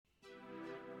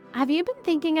Have you been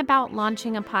thinking about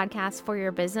launching a podcast for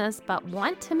your business, but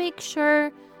want to make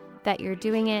sure that you're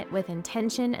doing it with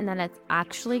intention and that it's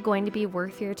actually going to be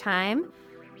worth your time?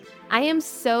 I am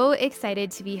so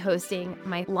excited to be hosting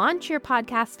my Launch Your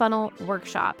Podcast Funnel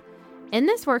workshop. In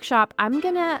this workshop, I'm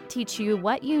going to teach you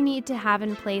what you need to have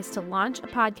in place to launch a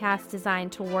podcast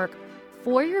designed to work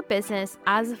for your business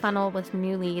as a funnel with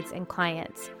new leads and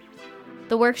clients.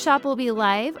 The workshop will be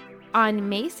live on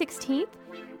May 16th.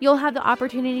 You'll have the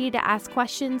opportunity to ask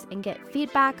questions and get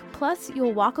feedback, plus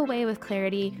you'll walk away with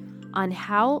clarity on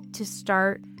how to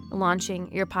start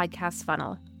launching your podcast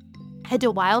funnel. Head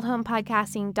to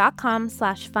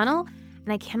wildhomepodcasting.com/funnel,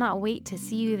 and I cannot wait to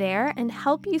see you there and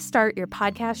help you start your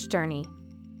podcast journey.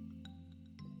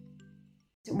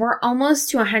 We're almost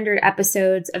to 100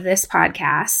 episodes of this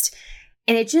podcast,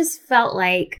 and it just felt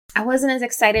like I wasn't as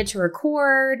excited to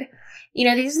record.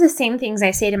 These are the same things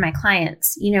I say to my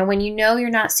clients. When you're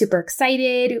not super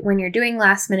excited, when you're doing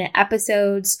last minute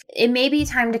episodes, it may be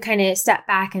time to kind of step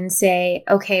back and say,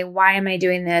 okay, why am I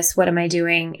doing this? What am I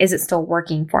doing? Is it still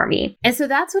working for me? And so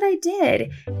that's what I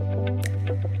did.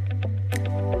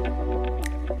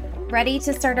 Ready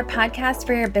to start a podcast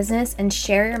for your business and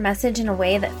share your message in a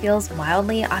way that feels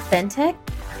wildly authentic?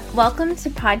 Welcome to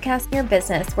Podcast Your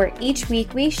Business, where each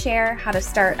week we share how to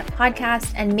start a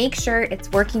podcast and make sure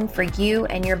it's working for you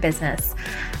and your business.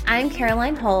 I'm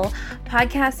Caroline Hull,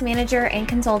 podcast manager and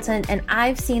consultant, and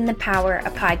I've seen the power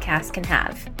a podcast can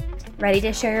have. Ready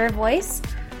to share your voice?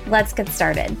 Let's get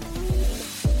started.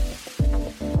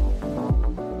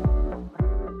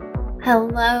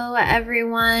 Hello,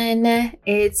 everyone.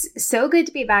 It's so good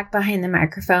to be back behind the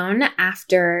microphone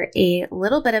after a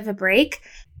little bit of a break.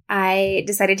 I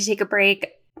decided to take a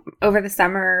break over the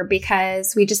summer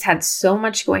because we just had so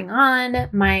much going on.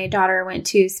 My daughter went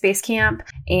to space camp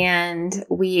and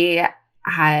we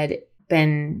had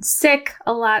been sick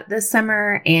a lot this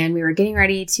summer and we were getting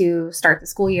ready to start the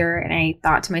school year. And I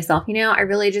thought to myself, I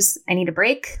need a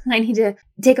break. I need to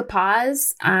take a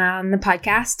pause on the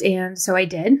podcast. And so I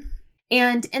did.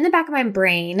 And in the back of my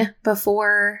brain,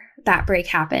 before that break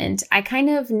happened, I kind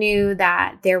of knew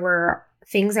that there were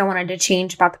things I wanted to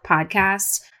change about the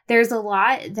podcast. There's a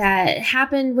lot that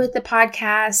happened with the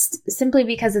podcast simply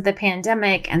because of the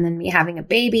pandemic and then me having a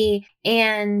baby.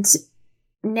 And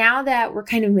now that we're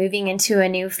kind of moving into a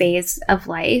new phase of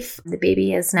life, the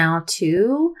baby is now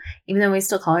 2, even though we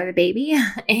still call her the baby.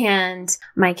 And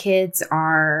my kids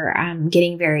are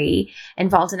getting very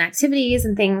involved in activities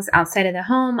and things outside of the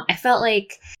home. It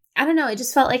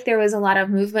just felt like there was a lot of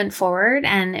movement forward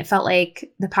and it felt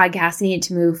like the podcast needed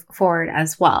to move forward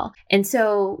as well. And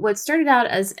so what started out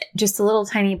as just a little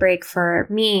tiny break for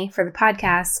me for the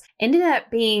podcast ended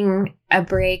up being a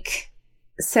break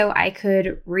so I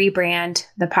could rebrand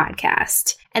the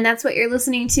podcast. And that's what you're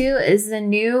listening to is the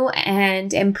new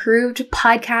and improved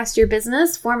Podcast Your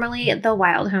Business, formerly the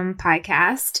Wild Home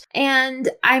Podcast. And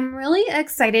I'm really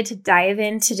excited to dive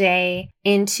in today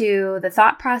into the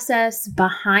thought process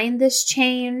behind this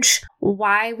change,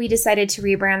 why we decided to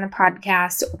rebrand the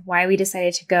podcast, why we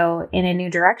decided to go in a new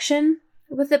direction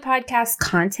with the podcast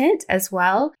content as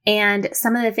well, and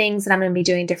some of the things that I'm going to be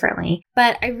doing differently.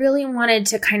 But I really wanted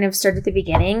to kind of start at the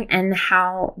beginning and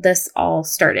how this all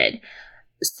started.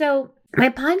 So my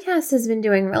podcast has been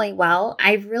doing really well.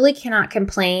 I really cannot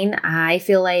complain. I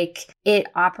feel like it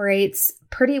operates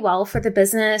pretty well for the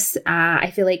business.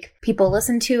 I feel like people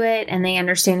listen to it and they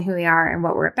understand who we are and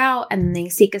what we're about, and they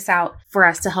seek us out for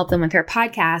us to help them with their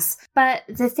podcasts. But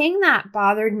the thing that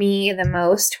bothered me the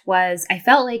most was I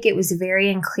felt like it was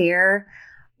very unclear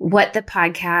what the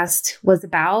podcast was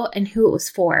about and who it was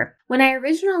for. When I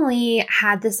originally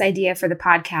had this idea for the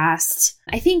podcast,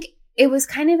 I think it was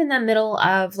kind of in the middle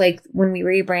of when we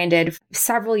rebranded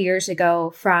several years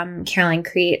ago from Caroline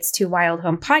Creates to Wild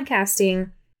Home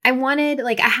Podcasting. I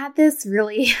had this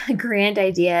really grand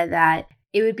idea that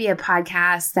it would be a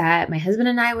podcast that my husband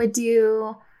and I would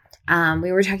do.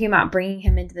 We were talking about bringing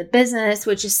him into the business,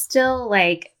 which is still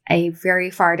a very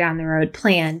far down the road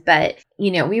plan. But,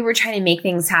 we were trying to make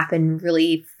things happen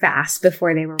really fast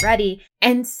before they were ready.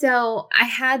 And so I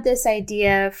had this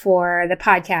idea for the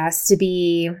podcast to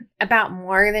be about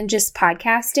more than just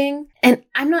podcasting. And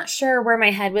I'm not sure where my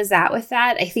head was at with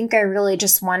that. I think I really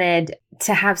just wanted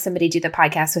to have somebody do the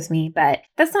podcast with me, but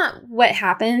that's not what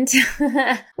happened.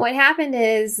 What happened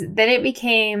is that it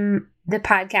became the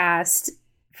podcast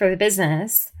for the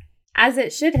business, as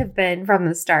it should have been from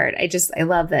the start. I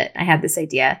love that I had this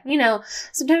idea.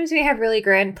 Sometimes we have really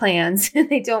grand plans and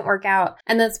they don't work out,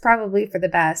 and that's probably for the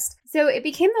best. So it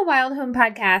became the Wild Home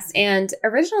Podcast. And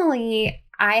originally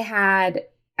I had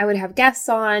I would have guests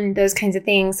on, those kinds of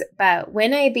things. But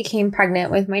when I became pregnant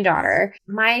with my daughter,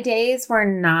 my days were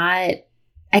not,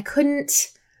 I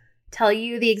couldn't tell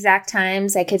you the exact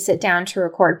times I could sit down to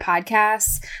record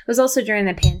podcasts. It was also during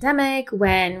the pandemic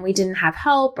when we didn't have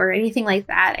help or anything like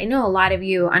that. I know a lot of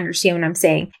you understand what I'm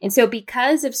saying. And so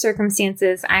because of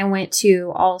circumstances, I went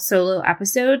to all solo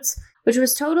episodes, which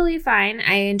was totally fine.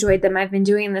 I enjoyed them. I've been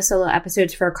doing the solo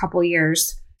episodes for a couple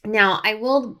years. Now, I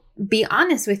will be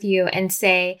honest with you and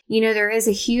say, there is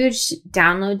a huge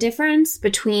download difference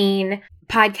between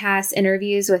podcast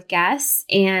interviews with guests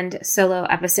and solo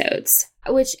episodes,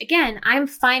 which again, I'm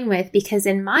fine with because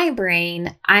in my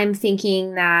brain, I'm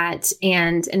thinking that,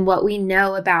 and what we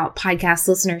know about podcast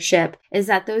listenership is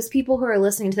that those people who are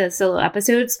listening to the solo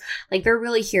episodes, like they're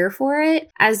really here for it,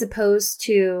 as opposed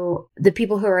to the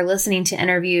people who are listening to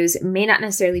interviews may not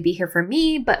necessarily be here for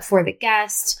me, but for the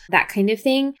guest, that kind of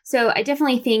thing. So I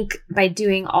definitely think by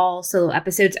doing all solo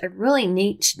episodes, I really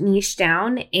niche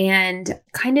down and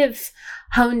kind of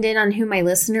honed in on who my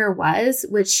listener was,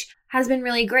 which has been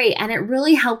really great. And it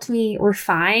really helped me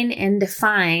refine and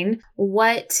define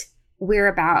what we're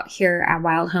about here at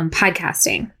Wild Home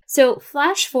Podcasting. So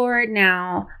flash forward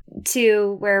now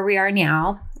to where we are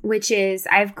now, which is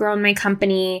I've grown my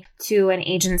company to an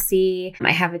agency.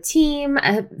 I have a team,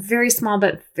 a very small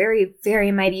but very,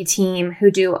 very mighty team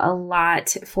who do a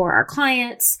lot for our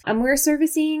clients. And we're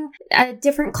servicing a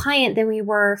different client than we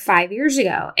were 5 years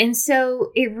ago. And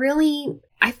so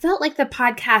I felt like the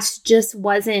podcast just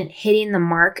wasn't hitting the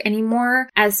mark anymore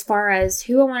as far as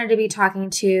who I wanted to be talking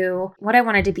to, what I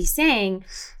wanted to be saying,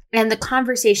 and the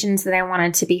conversations that I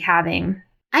wanted to be having.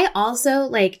 I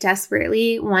also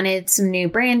desperately wanted some new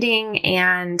branding,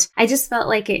 and I just felt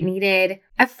like it needed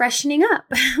a freshening up,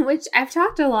 which I've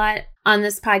talked a lot on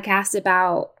this podcast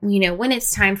about, when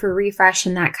it's time for refresh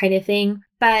and that kind of thing.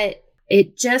 But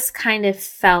it just kind of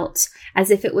felt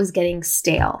as if it was getting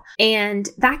stale. And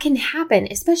that can happen,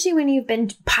 especially when you've been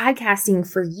podcasting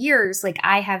for years, like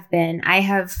I have been. I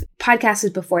have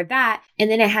podcasted before that.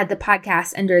 And then I had the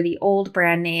podcast under the old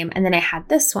brand name. And then I had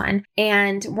this one.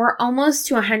 And we're almost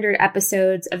to 100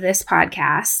 episodes of this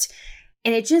podcast.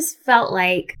 And it just felt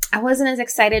like I wasn't as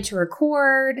excited to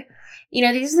record.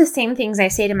 These are the same things I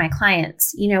say to my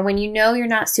clients. When you're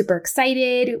not super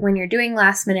excited, when you're doing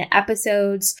last minute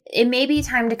episodes, it may be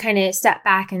time to kind of step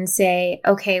back and say,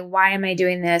 okay, why am I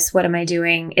doing this? What am I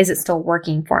doing? Is it still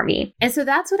working for me? And so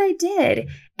that's what I did.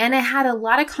 And I had a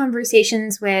lot of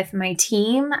conversations with my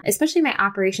team, especially my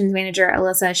operations manager,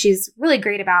 Alyssa. She's really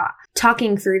great about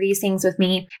talking through these things with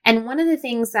me. And one of the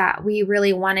things that we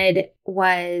really wanted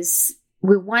was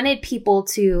we wanted people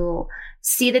to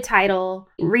see the title,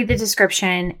 read the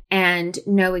description, and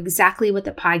know exactly what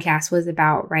the podcast was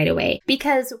about right away.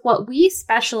 Because what we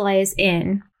specialize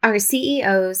in are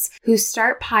CEOs who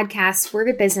start podcasts for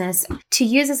the business to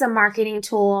use as a marketing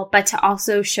tool, but to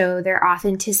also show their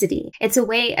authenticity. It's a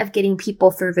way of getting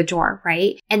people through the door,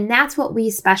 right? And that's what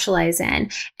we specialize in.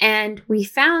 And we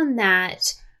found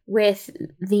that with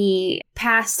the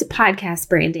past podcast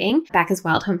branding, back as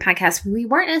Wild Home Podcast, we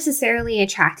weren't necessarily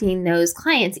attracting those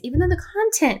clients, even though the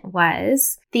content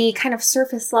was, the kind of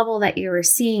surface level that you were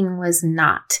seeing was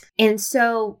not. And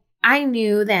so I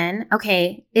knew then,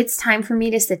 okay, it's time for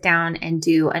me to sit down and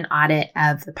do an audit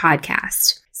of the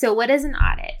podcast. So what is an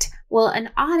audit? Well,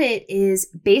 an audit is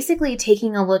basically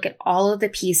taking a look at all of the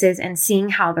pieces and seeing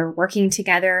how they're working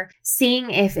together, seeing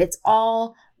if it's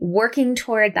all working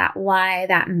toward that why,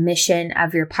 that mission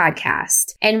of your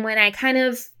podcast. And when I kind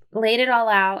of laid it all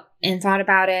out and thought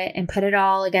about it and put it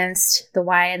all against the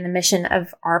why and the mission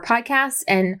of our podcast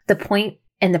and the point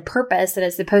and the purpose that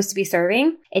it's supposed to be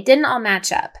serving, it didn't all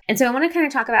match up. And so I want to kind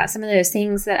of talk about some of those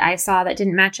things that I saw that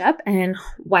didn't match up and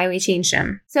why we changed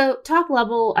them. So top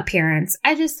level appearance,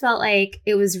 I just felt like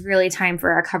it was really time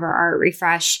for a cover art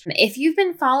refresh. If you've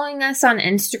been following us on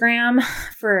Instagram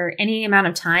for any amount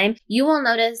of time, you will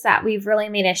notice that we've really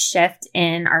made a shift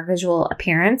in our visual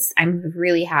appearance. I'm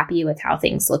really happy with how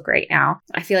things look right now.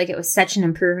 I feel like it was such an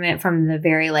improvement from the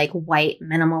very white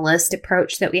minimalist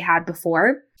approach that we had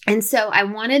before. And so I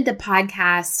wanted the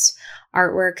podcast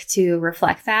artwork to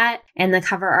reflect that and the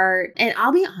cover art. And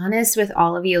I'll be honest with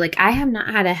all of you, I have not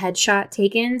had a headshot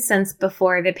taken since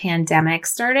before the pandemic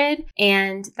started.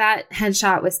 And that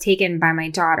headshot was taken by my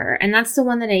daughter. And that's the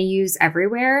one that I use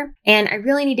everywhere. And I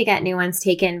really need to get new ones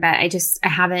taken, but I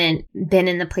haven't been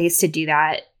in the place to do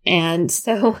that. And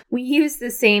so we use the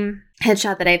same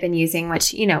headshot that I've been using,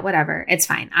 which, whatever, it's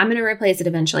fine. I'm going to replace it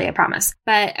eventually, I promise.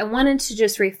 But I wanted to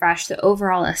just refresh the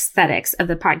overall aesthetics of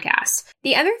the podcast.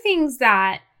 The other things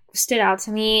that stood out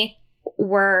to me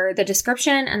were the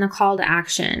description and the call to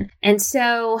action. And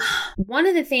so one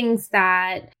of the things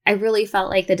that I really felt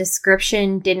like the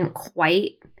description didn't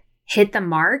quite hit the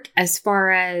mark as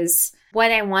far as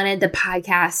what I wanted the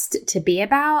podcast to be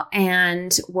about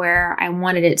and where I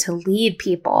wanted it to lead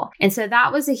people. And so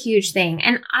that was a huge thing.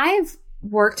 And I've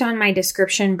worked on my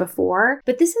description before,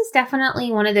 but this is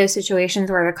definitely one of those situations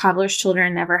where the cobbler's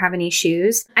children never have any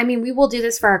shoes. I mean, we will do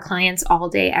this for our clients all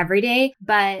day, every day,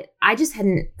 but I just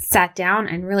hadn't sat down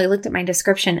and really looked at my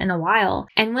description in a while.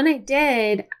 And when I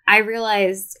did, I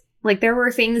realized like there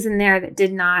were things in there that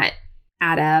did not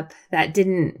add up, that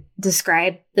didn't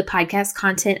describe the podcast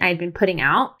content I'd been putting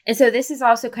out. And so this is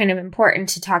also kind of important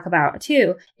to talk about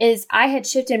too, is I had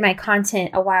shifted my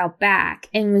content a while back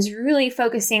and was really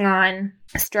focusing on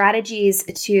strategies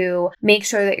to make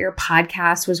sure that your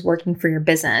podcast was working for your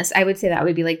business. I would say that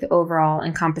would be like the overall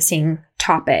encompassing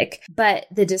topic, but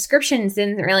the descriptions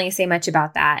didn't really say much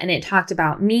about that. And it talked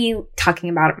about me talking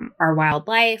about our wild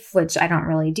life, which I don't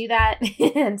really do that.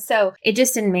 And so it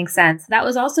just didn't make sense. That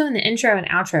was also in the intro and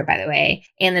outro, by the way,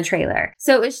 and the trailer.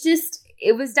 So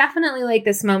it was definitely like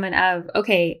this moment of,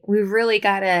 okay, we've really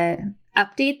got to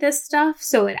update this stuff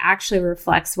so it actually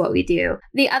reflects what we do.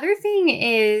 The other thing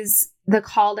is the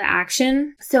call to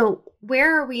action. So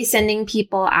where are we sending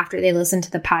people after they listen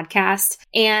to the podcast?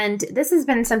 And this has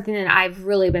been something that I've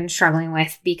really been struggling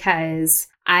with because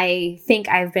I think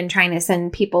I've been trying to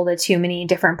send people to too many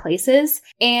different places.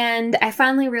 And I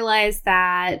finally realized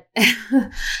that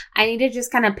I need to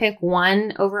just kind of pick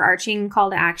one overarching call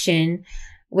to action,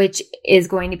 which is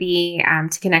going to be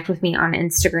to connect with me on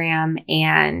Instagram.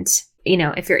 And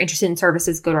if you're interested in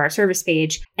services, go to our service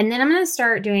page. And then I'm going to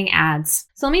start doing ads.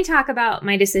 So let me talk about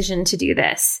my decision to do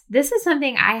this. This is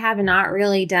something I have not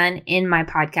really done in my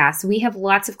podcast. We have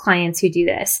lots of clients who do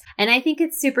this. And I think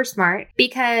it's super smart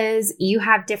because you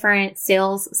have different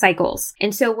sales cycles.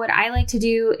 And so what I like to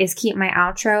do is keep my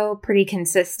outro pretty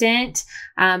consistent.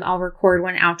 I'll record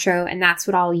one outro and that's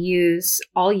what I'll use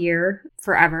all year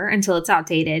forever until it's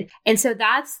outdated. And so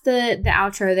that's the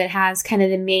outro that has kind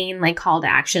of the main like call to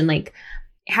action, like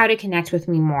how to connect with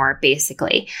me more,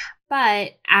 basically.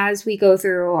 But as we go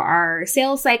through our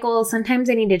sales cycle, sometimes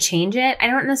I need to change it. I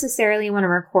don't necessarily want to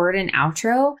record an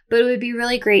outro, but it would be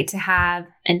really great to have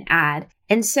an ad.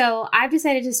 And so I've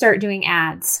decided to start doing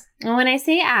ads. And when I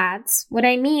say ads, what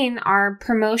I mean are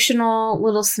promotional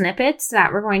little snippets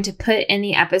that we're going to put in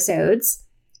the episodes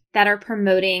that are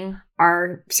promoting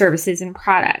our services and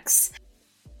products.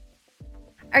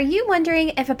 Are you wondering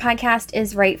if a podcast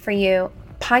is right for you?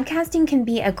 Podcasting can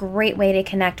be a great way to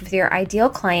connect with your ideal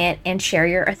client and share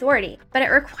your authority, but it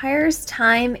requires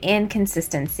time and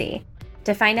consistency.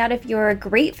 To find out if you're a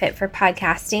great fit for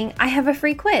podcasting, I have a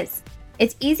free quiz.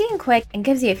 It's easy and quick and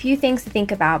gives you a few things to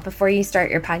think about before you start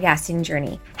your podcasting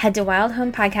journey. Head to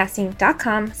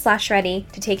wildhomepodcasting.com/ready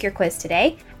to take your quiz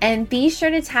today, and be sure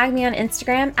to tag me on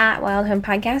Instagram at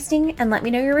wildhomepodcasting and let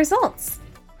me know your results.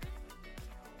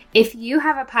 If you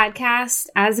have a podcast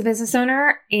as a business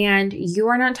owner and you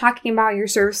are not talking about your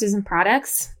services and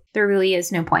products, there really is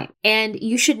no point. And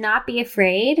you should not be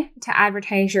afraid to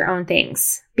advertise your own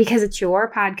things because it's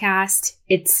your podcast.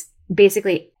 It's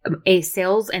basically a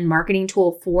sales and marketing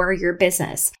tool for your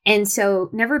business. And so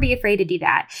never be afraid to do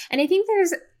that. And I think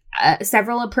there's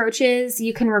several approaches.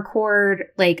 You can record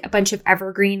like a bunch of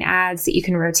evergreen ads that you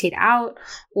can rotate out,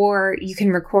 or you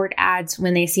can record ads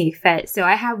when they see fit. So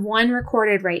I have one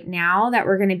recorded right now that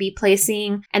we're going to be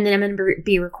placing, and then I'm going to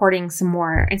be recording some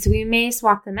more. And so we may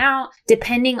swap them out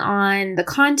depending on the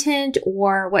content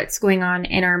or what's going on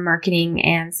in our marketing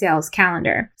and sales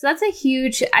calendar. So I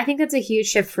think that's a huge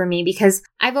shift for me because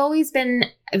I've always been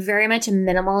very much a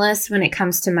minimalist when it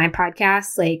comes to my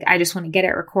podcast. Like I just want to get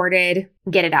it recorded,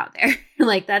 get it out there.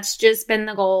 Like that's just been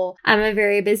the goal. I'm a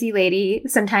very busy lady.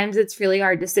 Sometimes it's really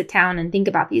hard to sit down and think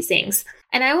about these things.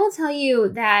 And I will tell you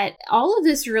that all of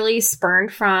this really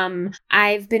spurned from,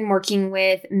 I've been working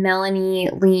with Melanie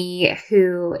Lee,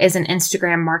 who is an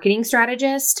Instagram marketing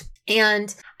strategist.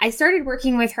 And I started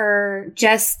working with her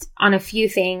just on a few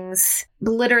things,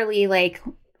 literally like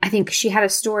I think she had a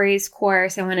stories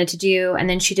course I wanted to do, and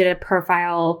then she did a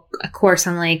course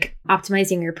on like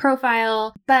optimizing your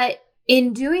profile. But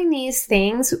in doing these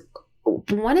things,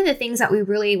 one of the things that we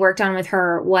really worked on with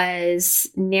her was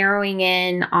narrowing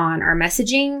in on our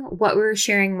messaging, what we're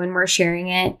sharing, when we're sharing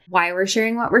it, why we're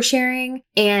sharing what we're sharing,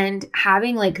 and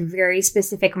having like very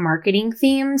specific marketing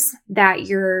themes that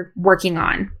you're working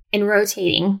on and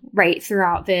rotating right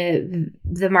throughout the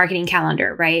marketing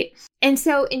calendar, right? And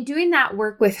so in doing that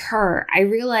work with her, I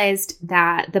realized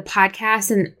that the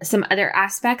podcast and some other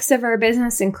aspects of our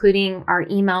business, including our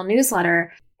email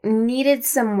newsletter, needed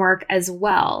some work as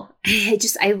well.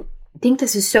 I think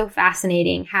this is so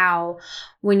fascinating how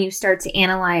when you start to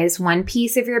analyze one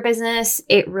piece of your business,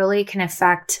 it really can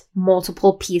affect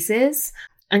multiple pieces.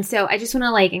 And so I just want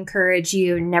to encourage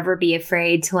you, never be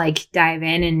afraid to dive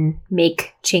in and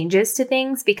make changes to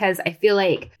things, because I feel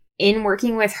like in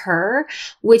working with her,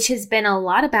 which has been a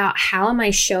lot about how am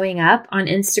I showing up on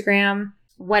Instagram?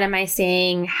 What am I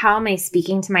saying? How am I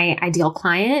speaking to my ideal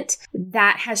client?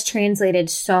 That has translated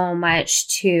so much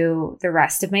to the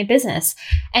rest of my business.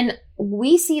 And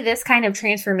we see this kind of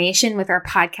transformation with our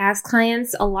podcast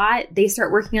clients a lot. They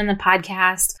start working on the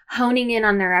podcast, honing in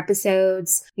on their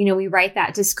episodes. We write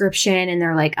that description and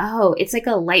they're like, oh, it's like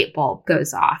a light bulb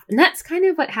goes off. And that's kind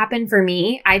of what happened for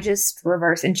me. I just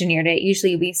reverse engineered it.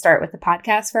 Usually we start with the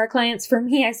podcast for our clients. For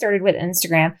me, I started with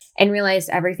Instagram and realized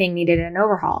everything needed an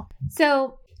overhaul.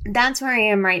 So that's where I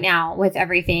am right now with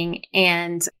everything.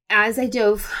 And as I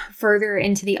dove further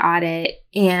into the audit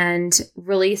and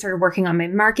really started working on my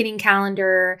marketing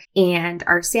calendar and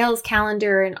our sales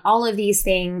calendar and all of these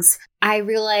things, I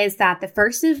realized that the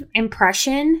first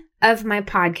impression of my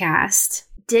podcast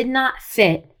did not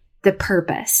fit the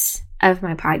purpose of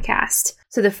my podcast.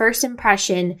 So the first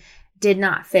impression did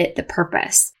not fit the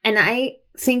purpose. And I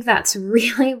think that's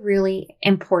really, really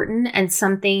important and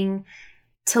something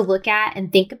to look at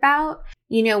and think about.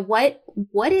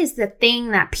 What is the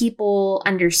thing that people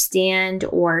understand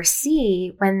or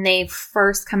see when they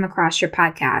first come across your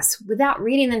podcast without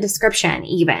reading the description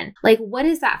even? What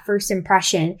is that first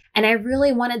impression? And I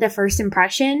really wanted the first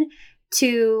impression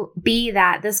to be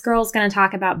that this girl's going to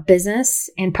talk about business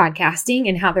and podcasting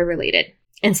and how they're related.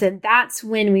 And so that's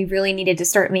when we really needed to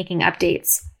start making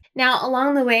updates. Now,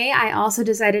 along the way, I also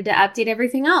decided to update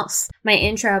everything else. My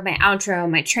intro, my outro,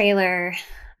 my trailer,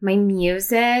 my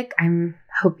music. I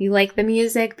hope you like the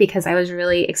music because I was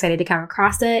really excited to come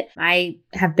across it. I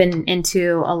have been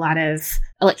into a lot of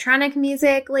electronic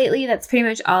music lately. That's pretty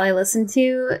much all I listen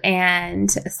to.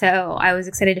 And so I was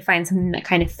excited to find something that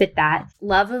kind of fit that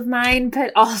love of mine,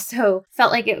 but also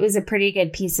felt like it was a pretty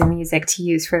good piece of music to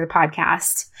use for the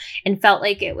podcast and felt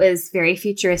like it was very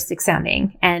futuristic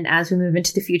sounding. And as we move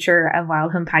into the future of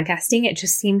Wild Home podcasting, it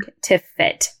just seemed to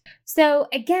fit. So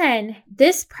again,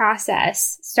 this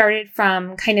process started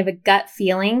from kind of a gut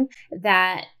feeling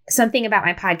that something about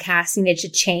my podcast needed to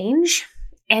change.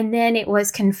 And then it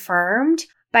was confirmed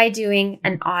by doing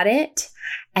an audit.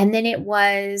 And then it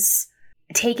was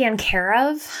taken care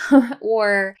of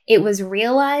or it was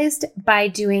realized by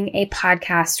doing a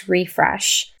podcast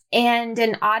refresh. And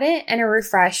an audit and a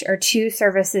refresh are two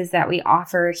services that we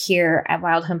offer here at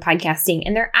Wild Home Podcasting.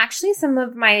 And they're actually some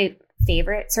of my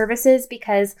favorite services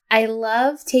because I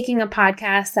love taking a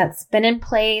podcast that's been in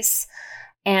place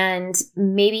and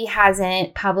maybe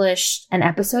hasn't published an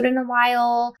episode in a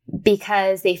while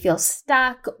because they feel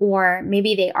stuck, or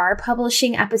maybe they are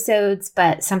publishing episodes,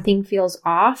 but something feels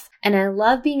off. And I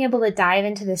love being able to dive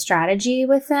into the strategy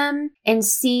with them and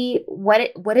see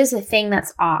what is the thing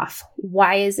that's off?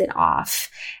 Why is it off?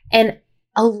 And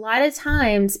a lot of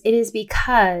times it is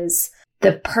because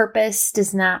the purpose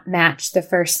does not match the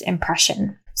first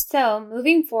impression. So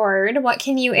moving forward, what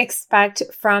can you expect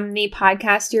from the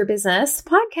Podcast Your Business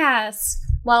podcast?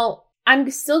 Well, I'm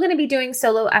still going to be doing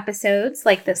solo episodes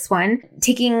like this one,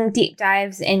 taking deep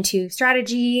dives into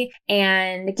strategy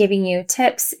and giving you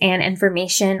tips and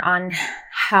information on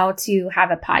how to have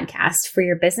a podcast for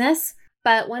your business.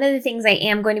 But one of the things I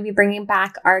am going to be bringing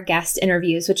back are guest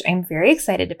interviews, which I'm very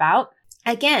excited about.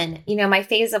 Again, my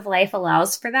phase of life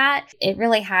allows for that. It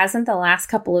really hasn't the last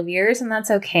couple of years, and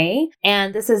that's okay.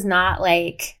 And this is not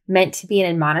meant to be an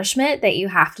admonishment that you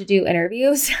have to do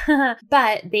interviews,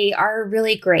 but they are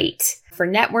really great for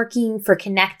networking, for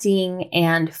connecting,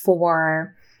 and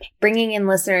for bringing in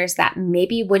listeners that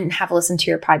maybe wouldn't have listened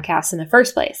to your podcast in the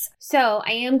first place. So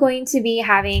I am going to be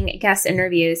having guest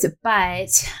interviews,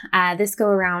 but this go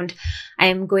around,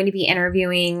 I'm going to be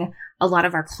interviewing a lot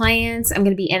of our clients. I'm going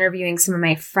to be interviewing some of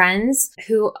my friends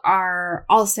who are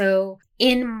also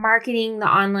in marketing the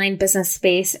online business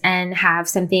space and have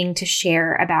something to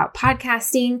share about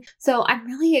podcasting. So I'm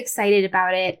really excited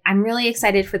about it. I'm really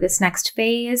excited for this next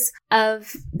phase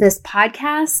of this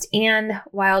podcast and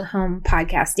Wild Home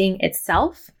Podcasting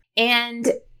itself.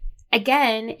 And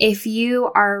again, if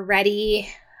you are ready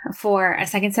for a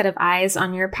second set of eyes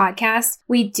on your podcast,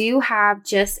 we do have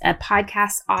just a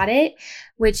podcast audit,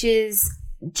 which is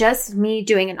just me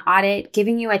doing an audit,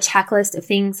 giving you a checklist of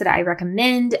things that I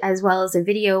recommend, as well as a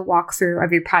video walkthrough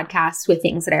of your podcast with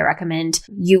things that I recommend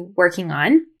you working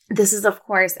on. This is, of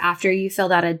course, after you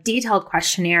filled out a detailed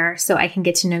questionnaire so I can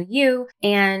get to know you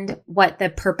and what the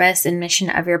purpose and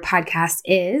mission of your podcast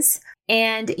is.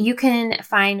 And you can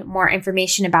find more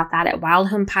information about that at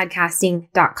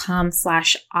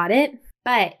wildhomepodcasting.com/audit.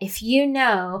 But if you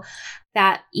know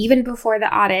that even before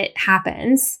the audit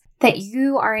happens, that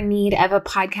you are in need of a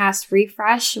podcast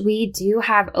refresh, we do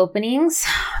have openings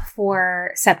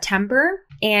for September,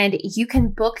 and you can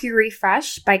book your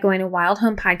refresh by going to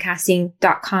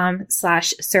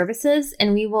wildhomepodcasting.com/services,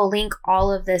 and we will link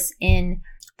all of this in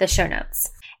the show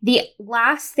notes. The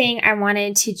last thing I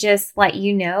wanted to just let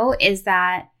you know is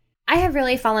that I have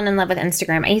really fallen in love with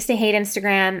Instagram. I used to hate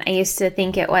Instagram. I used to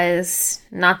think it was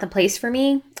not the place for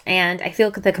me, and I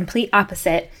feel the complete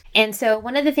opposite. And so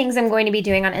one of the things I'm going to be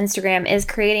doing on Instagram is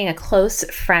creating a close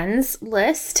friends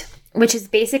list, which is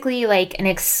basically like an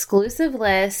exclusive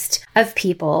list of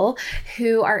people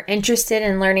who are interested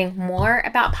in learning more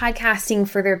about podcasting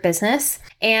for their business.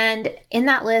 And in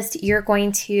that list, you're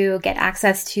going to get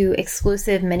access to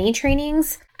exclusive mini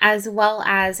trainings, as well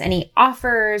as any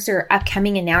offers or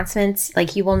upcoming announcements.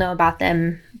 Like, you will know about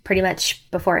them pretty much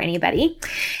before anybody.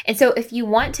 And so if you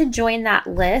want to join that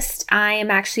list, I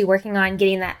am actually working on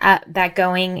getting that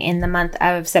going in the month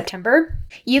of September.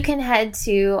 You can head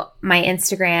to my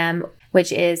Instagram,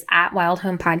 which is at Wild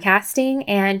Home Podcasting,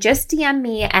 and just DM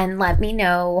me and let me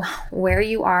know where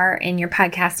you are in your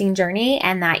podcasting journey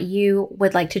and that you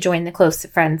would like to join the close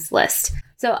friends list.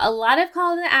 So a lot of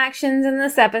call to actions in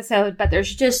this episode, but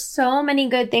there's just so many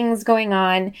good things going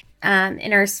on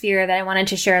in our sphere that I wanted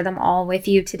to share them all with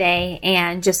you today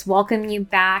and just welcome you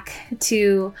back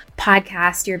to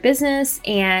Podcast Your Business,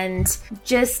 and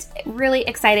just really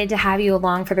excited to have you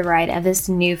along for the ride of this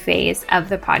new phase of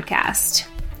the podcast.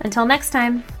 Until next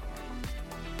time.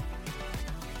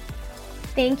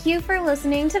 Thank you for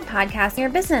listening to Podcast Your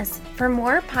Business. For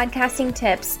more podcasting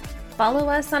tips, follow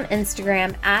us on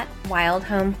Instagram at Wild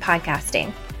Home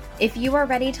Podcasting. If you are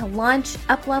ready to launch,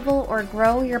 uplevel, or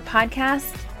grow your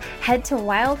podcast, head to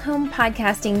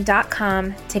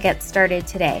wildhomepodcasting.com to get started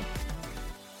today.